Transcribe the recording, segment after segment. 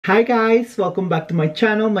Hi guys, welcome back to my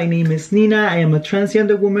channel. My name is Nina. I am a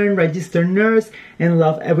transgender woman, registered nurse, and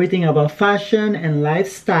love everything about fashion and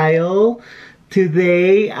lifestyle.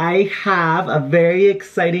 Today I have a very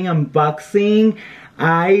exciting unboxing.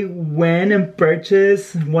 I went and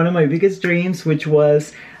purchased one of my biggest dreams, which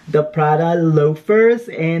was the PRADA loafers,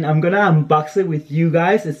 and I'm gonna unbox it with you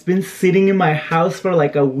guys. It's been sitting in my house for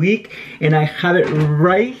like a week and I have it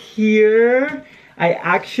right here. I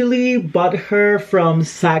actually bought her from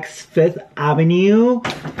Saks Fifth Avenue.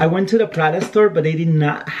 I went to the PRADA store, but they did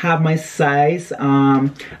not have my size.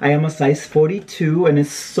 I am a size 42, and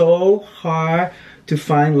it's so hard to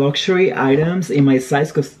find luxury items in my size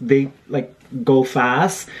because they like go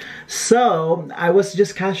fast. So I was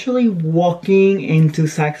just casually walking into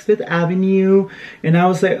Saks Fifth Avenue, and I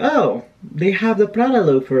was like, oh, they have the PRADA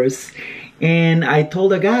loafers. And I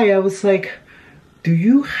told the guy, I was like, do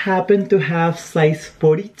you happen to have size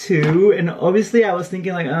 42? And obviously I was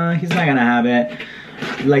thinking like, he's not gonna have it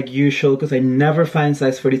like usual because I never find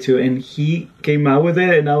size 42, and he came out with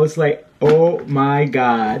it and I was like, oh my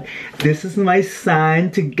god, this is my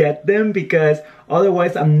sign to get them because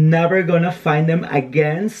otherwise I'm never gonna find them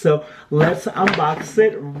again. So let's unbox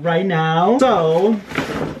it right now. So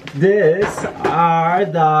these are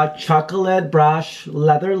the chocolate brush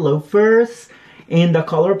leather loafers in the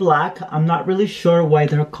color black. I'm not really sure why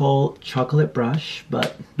they're called chocolate brush,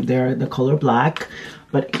 but they're the color black.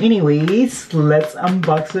 But anyways, let's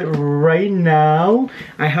unbox it right now.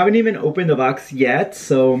 I haven't even opened the box yet,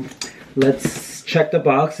 so let's check the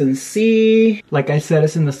box and see. Like I said,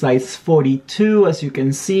 it's in the size 42, as you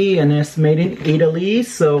can see, and it's made in Italy.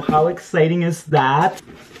 So how exciting is that?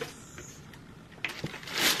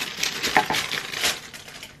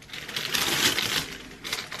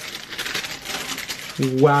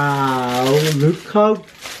 Wow, look how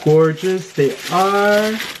gorgeous they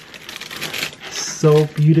are. So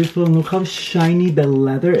beautiful, and look how shiny the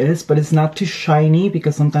leather is, but it's not too shiny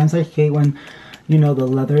because sometimes I hate when, you know, the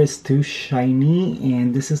leather is too shiny,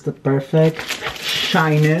 and this is the perfect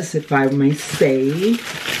shyness, if I may say.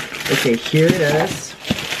 Okay, here it is.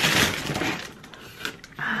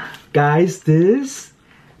 Guys, this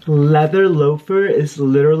leather loafer is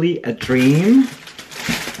literally a dream.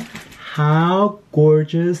 How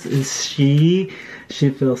gorgeous is she? She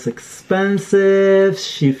feels expensive.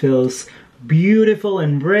 She feels beautiful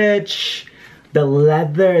and rich. The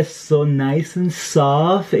leather is so nice and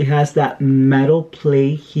soft. It has that metal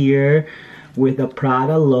plate here with the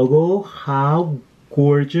PRADA logo. How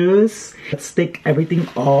gorgeous. Let's take everything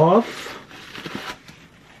off.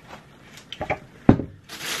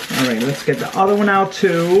 Alright, let's get the other one out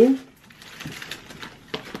too.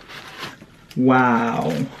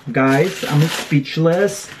 Wow, guys, I'm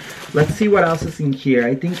speechless. Let's see what else is in here.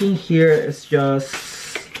 I think in here is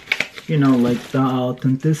just, you know, like the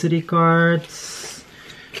authenticity cards.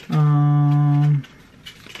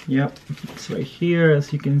 Yep, it's right here,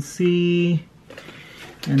 as you can see.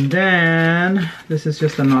 And then this is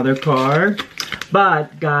just another card.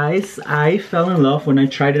 But guys, I fell in love when I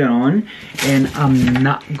tried it on, and I'm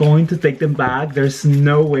not going to take them back. There's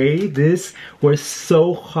no way. These were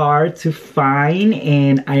so hard to find,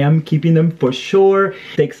 and I am keeping them for sure.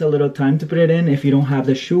 It takes a little time to put it in if you don't have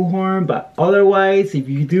the shoehorn, but otherwise, if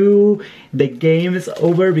you do, the game is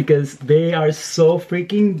over because they are so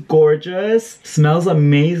freaking gorgeous. Smells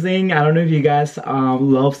amazing. I don't know if you guys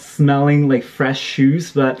love smelling like fresh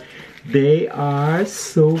shoes, but they are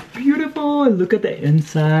so beautiful. Look at the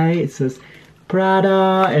inside. It says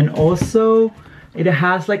PRADA, and also it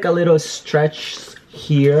has like a little stretch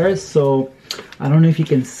here, so I don't know if you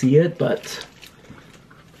can see it, but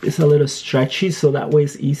it's a little stretchy, so that way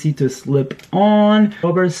it's easy to slip on.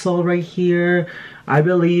 Rubber sole right here. I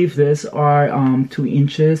believe these are 2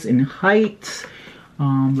 inches in height.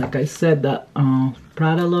 Like I said, the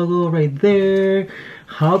PRADA logo right there.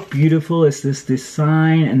 How beautiful is this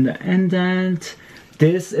design and the indent.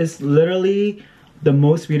 This is literally the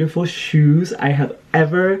most beautiful shoes I have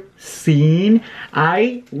ever seen.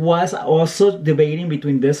 I was also debating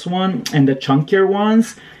between this one and the chunkier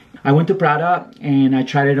ones. I went to PRADA and I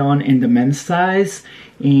tried it on in the men's size,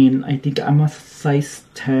 and I think I'm a size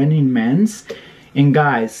 10 in men's. And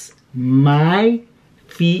guys, my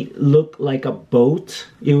feet look like a boat.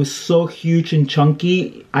 It was so huge and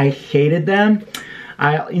chunky. I hated them.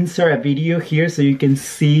 I'll insert a video here so you can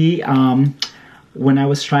see when I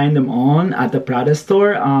was trying them on at the PRADA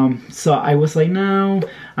store. So I was like, no,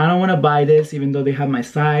 I don't want to buy this even though they have my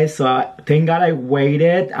size. So thank God I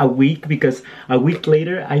waited a week, because a week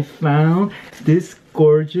later I found these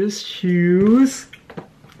gorgeous shoes.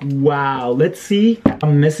 Wow, let's see if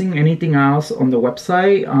I'm missing anything else on the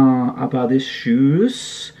website about these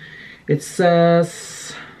shoes. It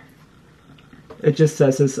just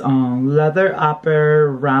says it's leather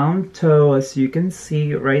upper, round toe, as you can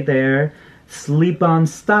see right there, slip-on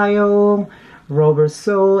style, rubber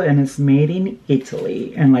sole, and it's made in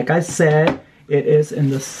Italy. And like I said, it is in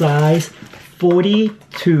the size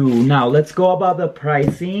 42. Now let's go about the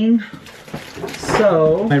pricing.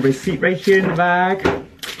 So my receipt right here in the back.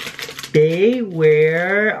 They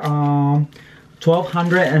were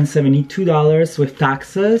 $1,272 with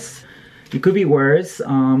taxes. It could be worse,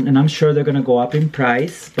 and I'm sure they're gonna go up in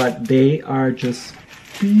price, but they are just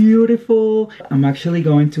beautiful. I'm actually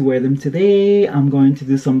going to wear them today. I'm going to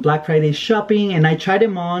do some Black Friday shopping, and I tried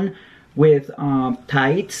them on with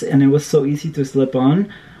tights, and it was so easy to slip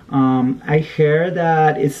on. I hear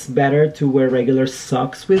that it's better to wear regular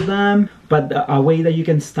socks with them, but a way that you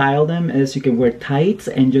can style them is you can wear tights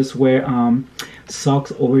and just wear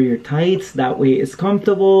socks over your tights. That way it's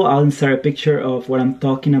comfortable. I'll insert a picture of what I'm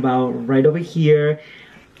talking about right over here.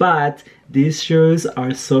 But these shoes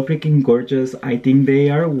are so freaking gorgeous. I think they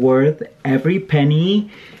are worth every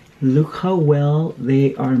penny. Look how well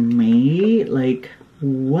they are made. Like,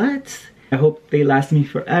 what? I hope they last me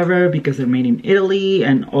forever because they're made in Italy,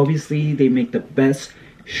 and obviously they make the best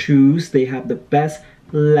shoes. They have the best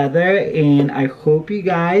leather, and I hope you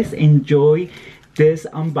guys enjoy this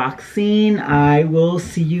unboxing. I will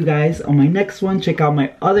see you guys on my next one. Check out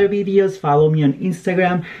my other videos. Follow me on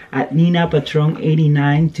Instagram at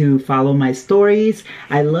NinaPatron89 to follow my stories.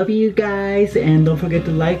 I love you guys, and don't forget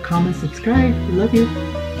to like, comment, subscribe. Love you.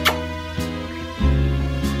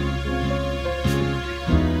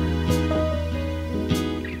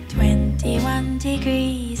 21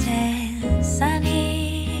 degrees and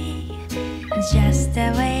sunny, just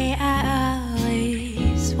the way